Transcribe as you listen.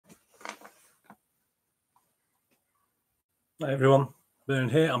Hi everyone, Bern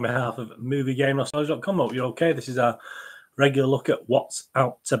here on behalf of MovieGameNostalgia.com. Hope you're okay. This is our regular look at what's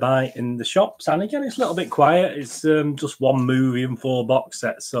out to buy in the shops. And again, it's a little bit quiet. It's just one movie and 4 box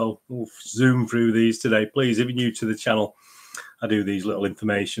sets. So we'll zoom through these today. Please, if you're new to the channel, I do these little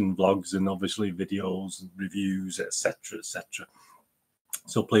information vlogs and obviously videos and reviews, etc., etc.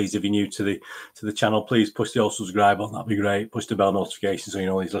 So please, if you're new to the channel, please push the old subscribe button. That'd be great. Push the bell notification so you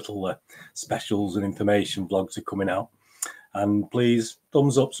know these little specials and information vlogs are coming out. And please,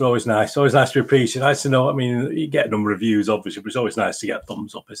 thumbs ups are always nice. Always nice to appreciate. Nice to know. I mean, you get a number of views, obviously, but it's always nice to get a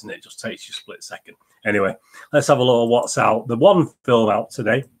thumbs up, isn't it? It just takes you a split second. Anyway, let's have a look at what's out. The one film out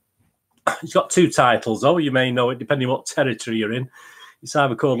today, it's got 2 titles, though. You may know it depending on what territory you're in. It's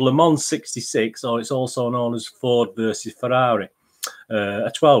either called Le Mans 66 or it's also known as Ford versus Ferrari.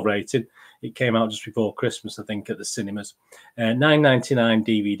 A 12 rated. It came out just before Christmas, I think, at the cinemas. $9.99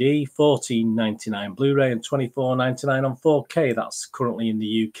 DVD, $14.99 Blu-ray, and $24.99 on 4K. That's currently in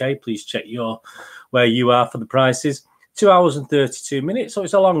the UK. Please check where you are for the prices. 2 hours and 32 minutes. So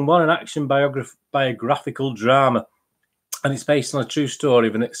it's a long one, an action biographical drama. And it's based on a true story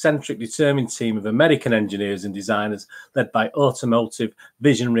of an eccentric, determined team of American engineers and designers led by automotive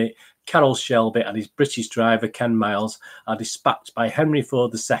visionary Carroll Shelby and his British driver Ken Miles are dispatched by Henry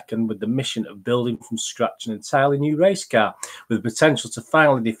Ford II with the mission of building from scratch an entirely new race car with the potential to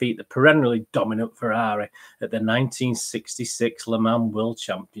finally defeat the perennially dominant Ferrari at the 1966 Le Mans World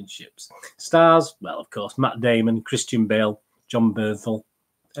Championships. Stars, well, of course, Matt Damon, Christian Bale, John Bernthal.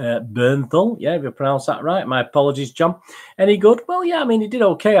 Bernthal, yeah, if you pronounce that right. My apologies, John. Any good? Well, yeah, I mean, it did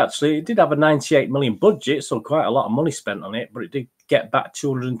okay, actually. It did have a 98 million budget, so quite a lot of money spent on it, but it did get back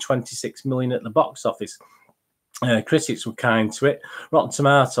 226 million at the box office. Critics were kind to it. Rotten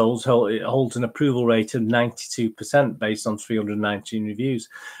Tomatoes holds an approval rate of 92% based on 319 reviews,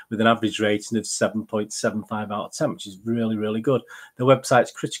 with an average rating of 7.75 out of 10, which is really, really good. The website's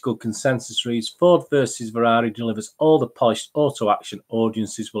critical consensus reads, Ford versus Ferrari delivers all the polished auto action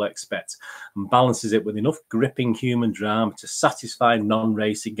audiences will expect and balances it with enough gripping human drama to satisfy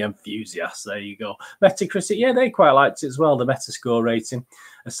non-racing enthusiasts. There you go. Metacritic, yeah, they quite liked it as well. The Metascore rating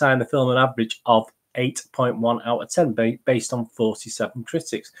assigned the film an average of 8.1 out of 10 based on 47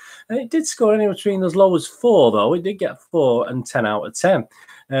 critics. And it did score anywhere between as low as 4, though. It did get 4 and 10 out of 10.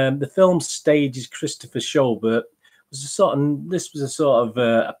 The film's stage Christopher Schobert. This was a sort of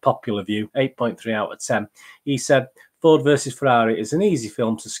a popular view, 8.3 out of 10. He said, Ford versus Ferrari is an easy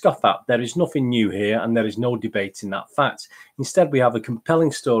film to scoff at. There is nothing new here, and there is no debating that fact. Instead, we have a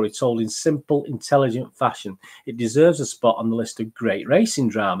compelling story told in simple, intelligent fashion. It deserves a spot on the list of great racing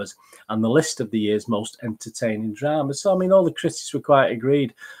dramas and the list of the year's most entertaining dramas. So, I mean, all the critics were quite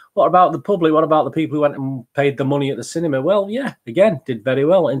agreed. What about the public? What about the people who went and paid the money at the cinema? Well, yeah, again, did very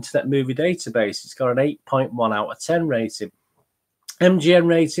well. Internet Movie Database, it's got an 8.1 out of 10 rating. MGM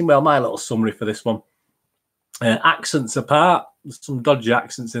rating, well, my little summary for this one. Accents apart, there's some dodgy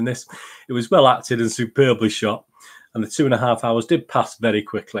accents in this. It was well acted and superbly shot, and the 2.5 hours did pass very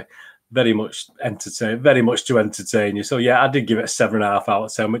quickly. Very much to entertain you. So yeah, I did give it a 7.5 out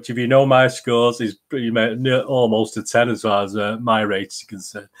of 10, which, if you know my scores, is pretty much almost a 10 as far as my rates are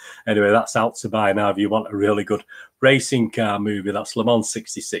concerned. Anyway, that's out to buy now if you want a really good racing car movie. That's Le Mans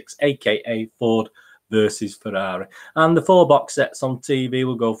 66, aka Ford versus Ferrari. And the 4 box sets on TV,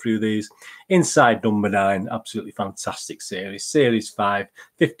 we'll go through these. Inside Number 9, absolutely fantastic series. Series 5,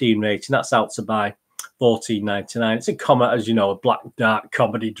 15 rating, that's out to buy. $14.99. It's a comedy, as you know, a black, dark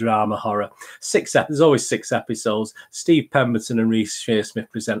comedy, drama, horror. There's always 6 episodes. Steve Pemberton and Reece Shearsmith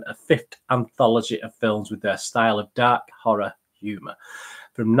present a 5th anthology of films with their style of dark horror humour.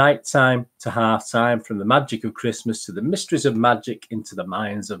 From nighttime to halftime, from the magic of Christmas to the mysteries of magic into the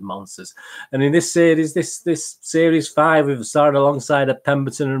minds of monsters. And in this series, this series 5, we've started alongside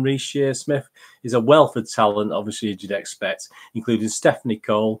Pemberton and Reece Shearsmith, is a wealth of talent, obviously, as you'd expect, including Stephanie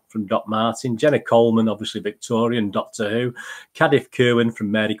Cole from Doc Martin, Jenna Coleman, obviously Victorian, Doctor Who, Cardiff Kerwin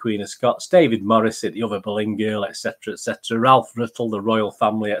from Mary Queen of Scots, David Morris at the other Boleyn Girl, etc., etc., Ralph Riddle, the Royal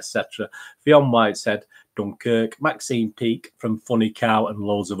Family, etc., Fiona Whitehead, Dunkirk, Maxine Peake from Funny Cow, and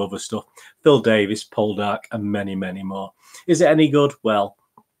loads of other stuff. Phil Davis, Poldark, and many, many more. Is it any good? Well,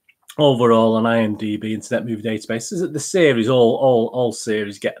 overall on IMDb, Internet Movie Database, is that the series, all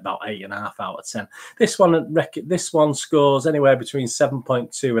series get about 8.5 out of 10. This one scores anywhere between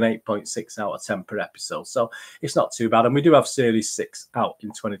 7.2 and 8.6 out of 10 per episode, so it's not too bad. And we do have Series 6 out in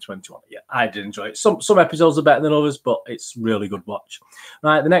 2021. Yeah, I did enjoy it. Some episodes are better than others, but it's really good watch.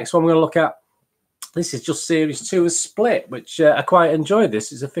 Right, the next one we're going to look at This is just series 2 of Split, which I quite enjoyed.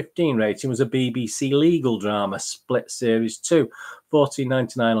 This is a 15 rating. It was a BBC legal drama, Split series 2,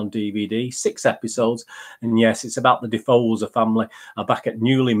 $14.99 on DVD, 6 episodes. And yes, it's about the Defoes, a family are back at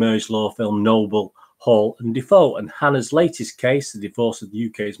newly merged law firm Noble, Hall and Defoe. And Hannah's latest case, the divorce of the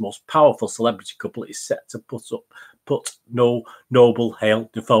UK's most powerful celebrity couple, is set to put Noble, Hale,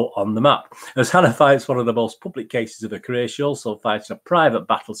 Defoe on the map. As Hannah fights one of the most public cases of her career, she also fights a private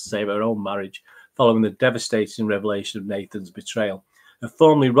battle to save her own marriage, following the devastating revelation of Nathan's betrayal. Her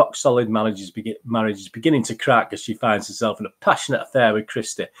formerly rock-solid marriage is beginning to crack as she finds herself in a passionate affair with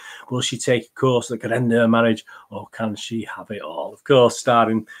Christie. Will she take a course that could end her marriage, or can she have it all? Of course,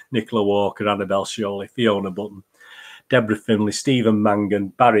 starring Nicola Walker, Annabel, Scholey, Fiona Benton, Deborah Findlay, Stephen Mangan,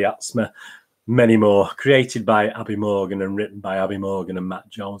 Barry Atsma, many more. Created by Abby Morgan and written by Abby Morgan and Matt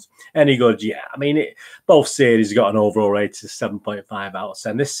Jones. Any good? Yeah. I mean, both series got an overall rating of 7.5 out of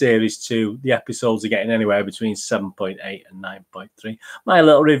 10. This series 2, the episodes are getting anywhere between 7.8 and 9.3. My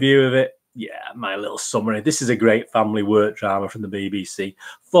little review of it, yeah, my little summary. This is a great family work drama from the BBC.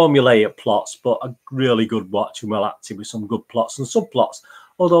 Formulaic plots, but a really good watch and well acted with some good plots and subplots.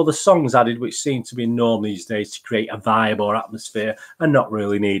 Although the songs added, which seem to be norm these days to create a vibe or atmosphere, are not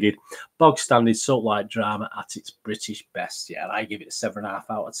really needed. Bog standard soap-like drama at its British best. Yeah, I give it 7.5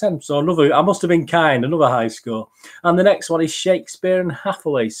 out of 10. So another, I must have been kind, another high score. And the next one is Shakespeare and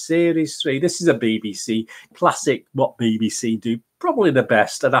Hathaway, Series 3. This is a BBC classic, what BBC do. Probably the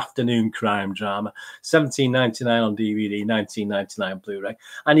best, an afternoon crime drama. $17.99 on DVD, $19.99 Blu-ray.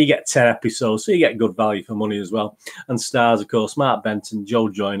 And you get 10 episodes, so you get good value for money as well. And stars, of course, Mark Benton,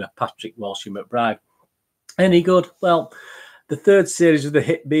 Joyner, Patrick Walshe, McBride. Any good? Well, the third series of the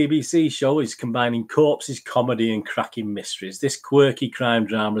hit BBC show is combining corpses, comedy and cracking mysteries. This quirky crime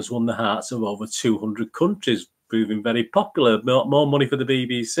drama has won the hearts of over 200 countries, proving very popular. More money for the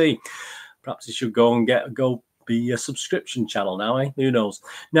BBC. Perhaps it should go and be a subscription channel now, eh? Who knows?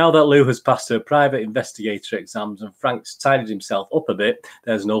 Now that Lou has passed her private investigator exams and Frank's tidied himself up a bit,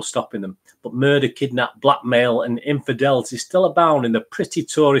 there's no stopping them. But murder, kidnap, blackmail and infidelity still abound in the pretty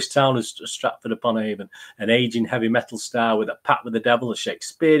tourist town of Stratford-upon-Avon. An aging heavy metal star with a pact with the devil, a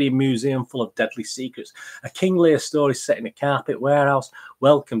Shakespearean museum full of deadly secrets, a King Lear story set in a carpet warehouse.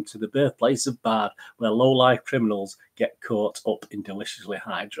 Welcome to the birthplace of Bard, where low-life criminals get caught up in deliciously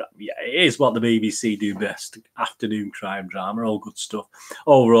high drama. Yeah, it is what the BBC do best. Afternoon crime drama, all good stuff.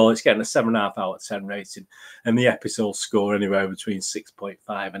 Overall, it's getting a 7.5 out of 10 rating, and the episodes score anywhere between 6.5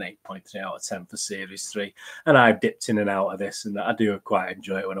 and 8.3 out of 10 for Series 3. And I've dipped in and out of this, and I do quite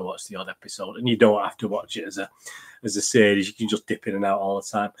enjoy it when I watch the odd episode. And you don't have to watch it as a series. You can just dip in and out all the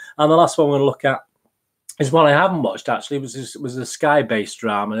time. And the last one we're going to look at is one I haven't watched, actually. It was a Sky-based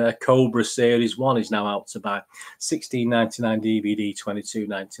drama. Cobra Series 1 is now out to buy. $16.99 DVD,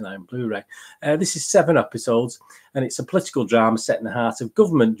 $22.99 Blu-ray. This is 7 episodes, and it's a political drama set in the heart of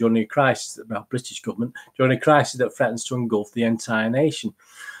government during a crisis, well, British government, during a crisis that threatens to engulf the entire nation.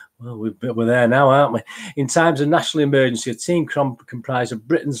 Well, we're there now, aren't we? In times of national emergency, a team comprised of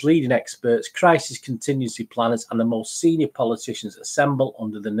Britain's leading experts, crisis contingency planners, and the most senior politicians assemble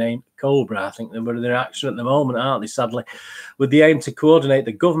under the name Cobra. I think they're in action at the moment, aren't they, sadly? With the aim to coordinate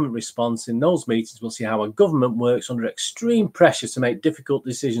the government response. In those meetings, we'll see how a government works under extreme pressure to make difficult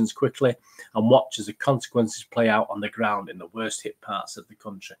decisions quickly and watch as the consequences play out on the ground in the worst hit parts of the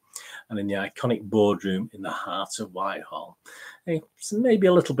country and in the iconic boardroom in the heart of Whitehall. It's maybe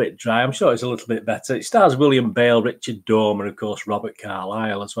a little bit dry. I'm sure it's a little bit better. It stars William Bale, Richard Dormer, and of course Robert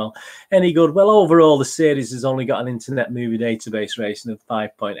Carlyle as well. Any good? Well, overall, the series has only got an Internet Movie Database rating of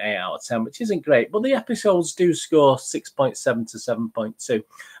 5.8 out of 10, which isn't great. But the episodes do score 6.7 to 7.2,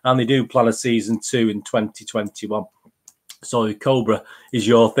 and they do plan a season 2 in 2021. So if Cobra is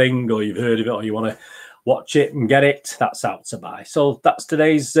your thing, or you've heard of it, or you want to watch it and get it, that's out to buy. So that's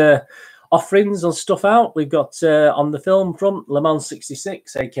today's offerings on stuff out. We've got on the film front, Le Mans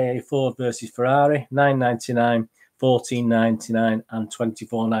 66, aka Ford versus Ferrari, $9.99, $14.99 and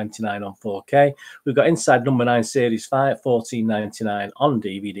 $24.99 on 4K. We've got Inside Number 9 Series 5, $14.99 on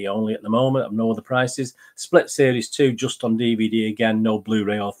DVD only at the moment, of no other prices. Split Series 2 just on DVD again, no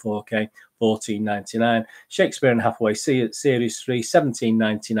Blu-ray or 4K, $14.99. Shakespeare and Hathaway Series 3,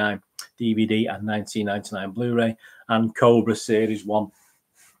 $17.99 DVD and $19.99 Blu-ray. And Cobra Series 1,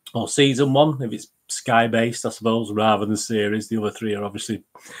 or Season 1, if it's Sky-based, I suppose, rather than series. The other 3 are obviously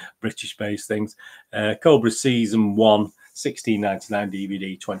British-based things. Cobra Season 1, $16.99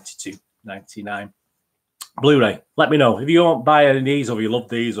 DVD, $22.99 Blu-ray. Let me know if you won't buy any of these, or if you love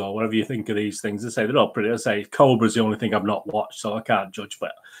these, or whatever you think of these things. I say they're all pretty. I say Cobra's the only thing I've not watched, so I can't judge,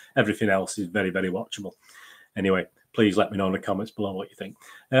 but everything else is very, very watchable. Anyway, please let me know in the comments below what you think.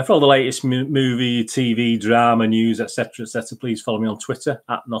 For all the latest movie, TV, drama, news, etc., please follow me on Twitter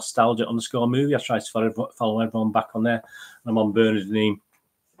at nostalgia_movie. I try to follow everyone back on there. I'm on Bernthal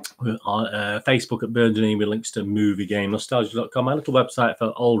on Facebook at Bernthal with links to movie game nostalgia.com, my little website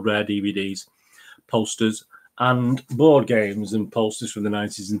for old rare DVDs, posters, and board games and posters from the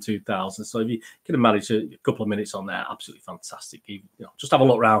 90s and 2000s. So if you can manage a couple of minutes on there, absolutely fantastic. Just have a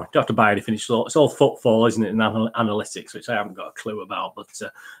look around. You don't have to buy anything. It's all footfall, isn't it, in analytics, which I haven't got a clue about, but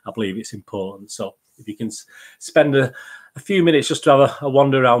I believe it's important. So if you can spend a few minutes just to have a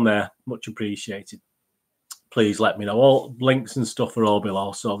wander around there, much appreciated. Please let me know. All links and stuff are all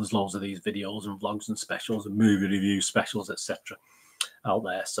below. So there's loads of these videos and vlogs and specials and movie review specials, etc. out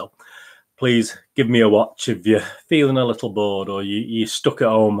there. So please give me a watch if you're feeling a little bored or you're stuck at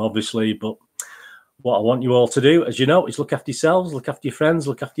home, obviously. But what I want you all to do, as you know, is look after yourselves, look after your friends,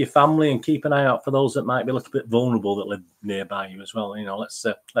 look after your family, and keep an eye out for those that might be a little bit vulnerable that live nearby you as well. You know,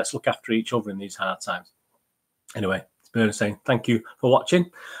 let's look after each other in these hard times. Anyway, it's Bernthal saying thank you for watching.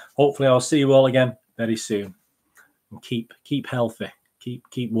 Hopefully, I'll see you all again very soon. And keep healthy,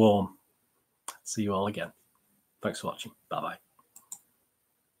 keep warm. See you all again. Thanks for watching. Bye bye.